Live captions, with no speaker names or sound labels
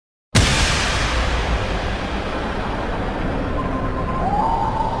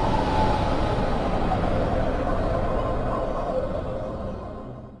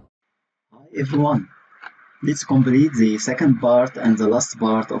everyone. Let's complete the second part and the last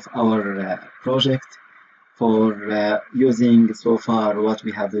part of our project for using so far what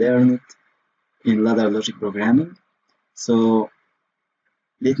we have learned in ladder logic programming. So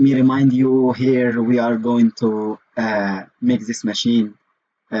let me remind you here we are going to make this machine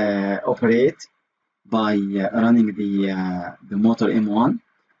operate by running the motor M1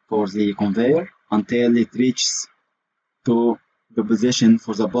 for the conveyor until it reaches to the position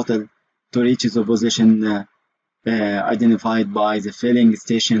for the bottle to reach the position identified by the filling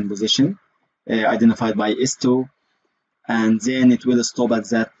station position identified by S2, and then it will stop at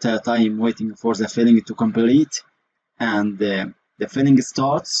that time waiting for the filling to complete, and the filling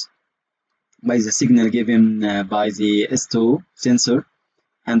starts by the signal given by the S2 sensor,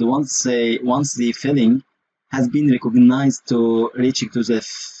 and once the filling has been recognized to reaching to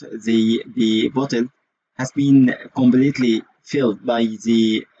the bottle has been completely filled by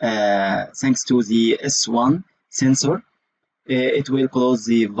the thanks to the S1 sensor, it will close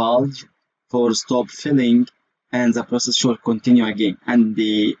the valve for stop filling and the process should continue again. And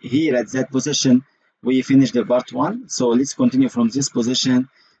here at that position we finished the part 1, so let's continue from this position.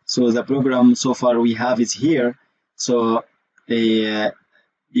 So the program so far we have is here, so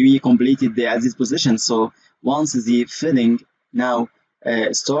we completed at this position. So once the filling now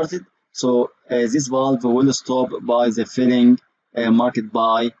started, so this valve will stop by the filling marked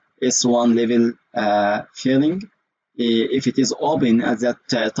by S1 level filling. If it is open at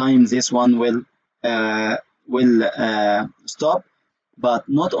that time, this one will stop. But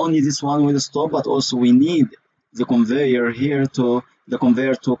not only this one will stop, but also we need the conveyor here to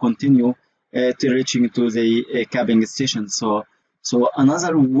continue to reaching to the capping station. So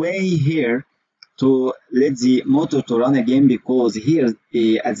another way here to let the motor to run again, because here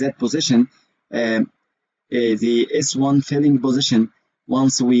at that position the S1 filling position,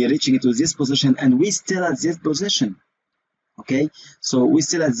 once we reaching to this position and we still at this position, okay, so we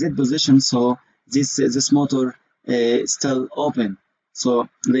still at that position, so this motor still open. So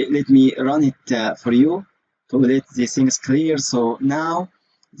let me run it for you to let the things clear. So now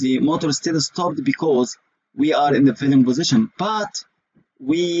the motor still stopped because we are in the filling position, but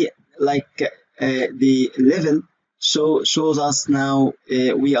we like the level shows us now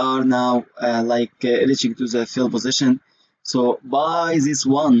we are now reaching to the fill position. So by this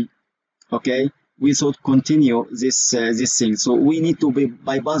one, okay, we should continue this thing. So we need to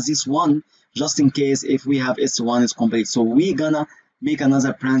bypass this one just in case if we have S1 is complete. So we gonna make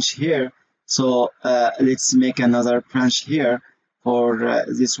another branch here. So let's make another branch here for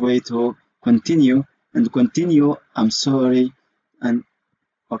this way to continue and continue. I'm sorry, and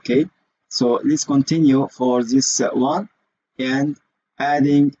okay, so let's continue for this one and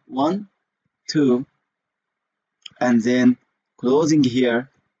adding 1, 2, and then closing here.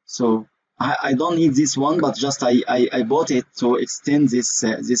 So I don't need this one, but just I bought it to extend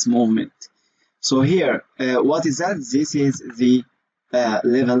this movement. So here what is that? This is the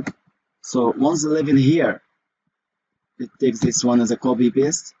level. So once the level here, it takes this one as a copy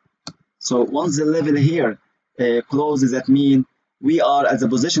paste. So once the level here closes, that means we are at the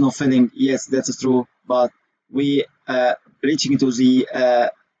position of filling. Yes, that's true, but we reaching to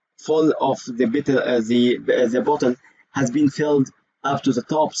the full of the bottle has been filled up to the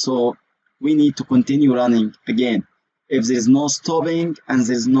top, so we need to continue running again. If there is no stopping and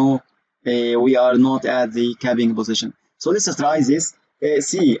there is no we are not at the capping position. So let's try this.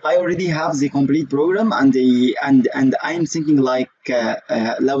 See, I already have the complete program, and I'm thinking like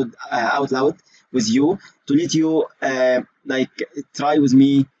out loud with you to let you try with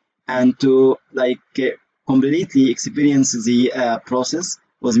me and to completely experience the process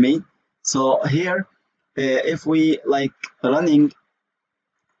with me. So here if we running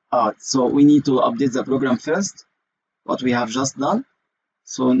so we need to update the program first, what we have just done.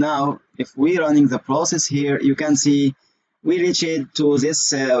 So now if we running the process here, you can see we reached to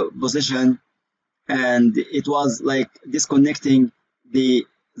this position, and it was like disconnecting the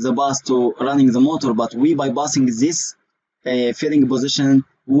bus to running the motor, but we bypassing this filling position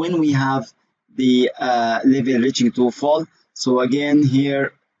when we have the level reaching to full. So again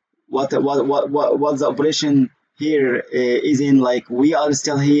here what the operation here is in, like we are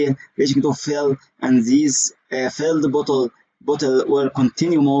still here reaching to fill, and this filled bottle will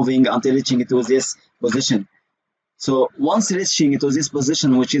continue moving until reaching to this position. So once reaching to this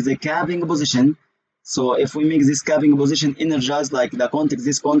position, which is the capping position, so if we make this capping position energized like the contact,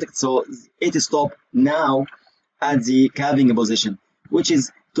 this contact, so it stop now at the capping position, which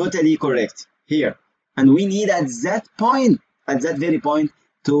is totally correct here. And we need at that point, at that very point,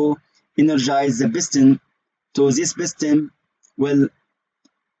 to energize the piston. So this piston will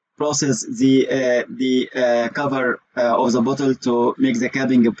process the cover of the bottle to make the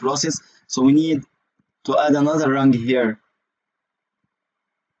capping process. So we need to add another rung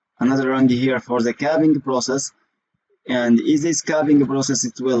here for the capping process. And is this capping process,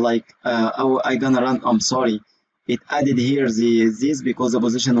 it will like I gonna run, I'm sorry, it added here this because the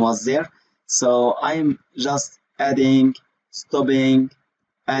position was there. So I'm just adding, stopping,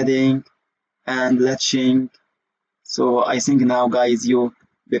 adding, and latching. So I think now, guys, you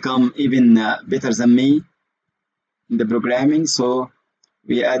become even better than me in the programming. So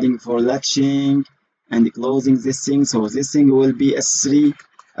we're adding for latching and closing this thing. So this thing will be S3.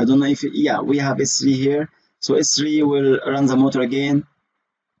 I don't know if yeah, we have S3 here. So S3 will run the motor again.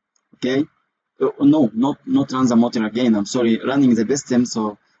 Okay. No, not run the motor again. I'm sorry, running the piston.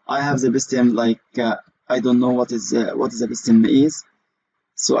 So I have the piston like I don't know what is the piston is.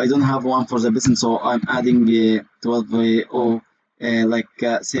 So I don't have one for the piston. So I'm adding 12 like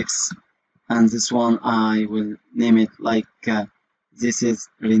 6, and this one I will name it like this is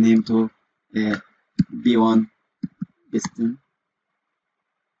renamed to B1 piston.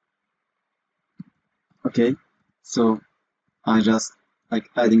 Okay, so I just like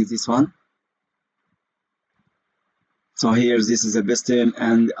adding this one. So here this is a piston,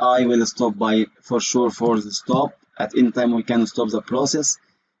 and I will stop by for sure for the stop. At any time we can stop the process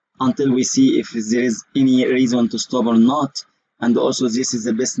until we see if there is any reason to stop or not. And also this is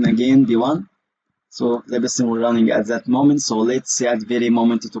the piston again, B1. So the piston will running at that moment. So let's say at very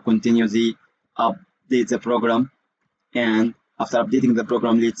moment to continue the update the program. And after updating the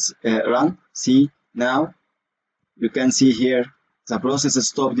program, let's run. See now you can see here the process is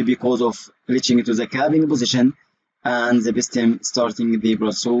stopped because of reaching to the capping position and the piston starting the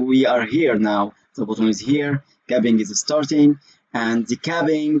process. So we are here now, the button is here, capping is starting, and the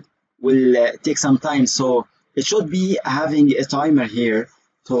capping will take some time. So it should be having a timer here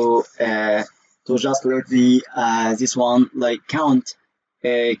to just let the this one like count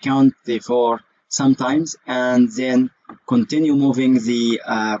for sometimes, and then continue moving the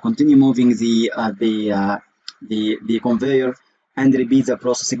the conveyor and repeat the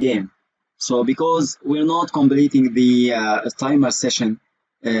process again. So because we're not completing the timer session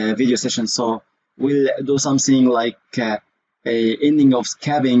video session, so we'll do something like a ending of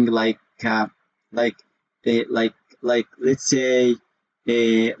capping like let's say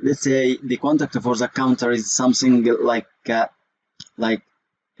the contact for the counter is something like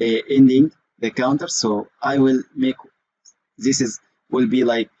ending the counter. So I will make this will be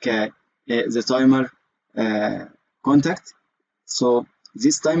like the timer contact. So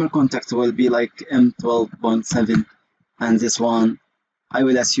this timer contact will be like M12.7, and this one I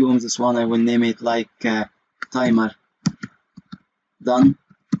will assume this one I will name it like timer done.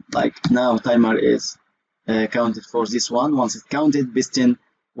 Like now timer is counted for this one. Once it's counted, piston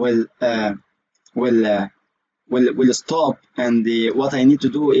will stop, and what I need to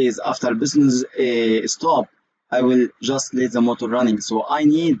do is after piston stop, I will just let the motor running. So I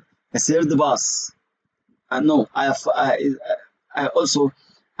need a third bus. No, I also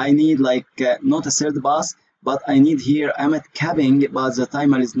I need like not a third bus, but I need here I'm at capping, but the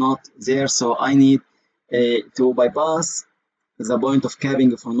timer is not there. So I need to bypass the point of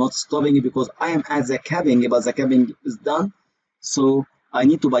capping for not stopping, because I am at the capping, but the capping is done. So I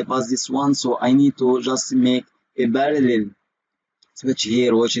need to bypass this one. So I need to just make a parallel switch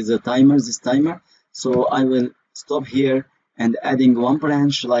here, which is the timer, this timer. So I will stop here and adding one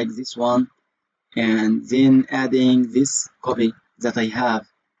branch like this one, and then adding this copy that I have,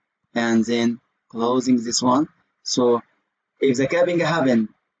 and then closing this one. So if the capping happen,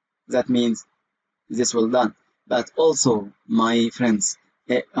 that means this will done. But also, my friends,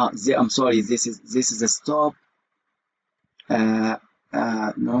 I'm sorry, this is a stop. No.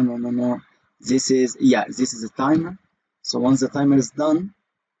 This is a timer. So once the timer is done,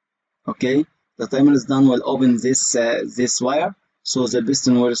 okay, the timer is done, we'll open this this wire. So the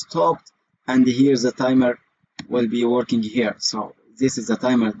piston will stop, and here the timer will be working here. So this is the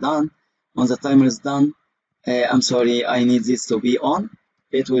timer done. Once the timer is done, I'm sorry, I need this to be on.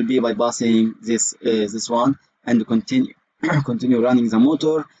 It will be bypassing this this one and continue running the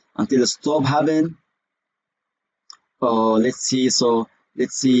motor until the stop happen. Let's see. So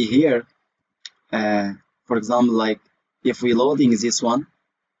let's see here. For example, like if we loading this one,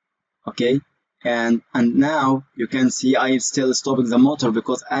 okay, and now you can see I am still stopping the motor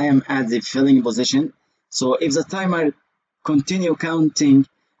because I am at the filling position. So if the timer continue counting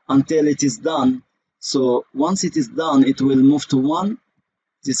until it is done, so once it is done, it will move to 1.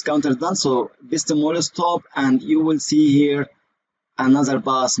 This counter done, so piston will stop, and you will see here another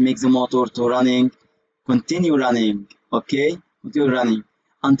bus make the motor to running, continue running, okay, continue running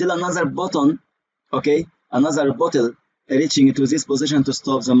until another button, okay, another bottle reaching to this position to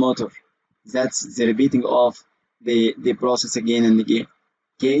stop the motor. That's the repeating of the process again and again.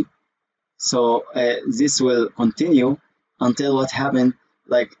 Okay, so this will continue until what happened,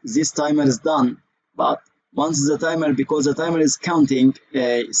 like this timer is done. But once the timer, because the timer is counting,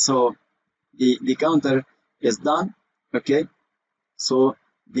 so the counter is done. Okay, so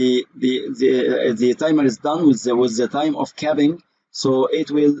the timer is done with the time of capping, so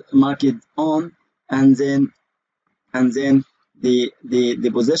it will mark it on, and then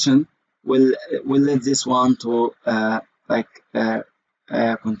the position will let this one to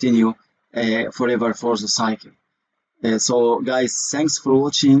continue forever for the cycle. So guys, thanks for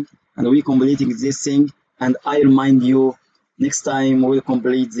watching, and we completing this thing, and I remind you, next time we'll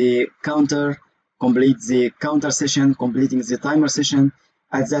complete the counter session, completing the timer session.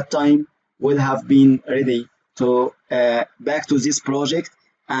 At that time we'll have been ready to back to this project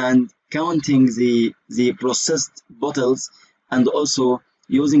and counting the processed bottles, and also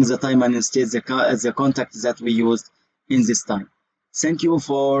using the timer instead the contact that we used in this time. Thank you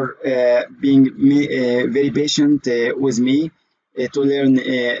for being very patient with me to learn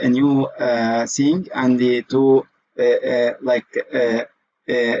a new thing, and to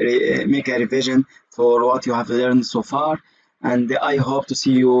make a revision for what you have learned so far. And I hope to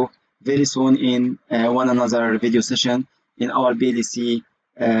see you very soon in one another video session in our PLC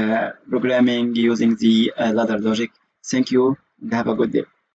programming using the ladder logic. Thank you and have a good day.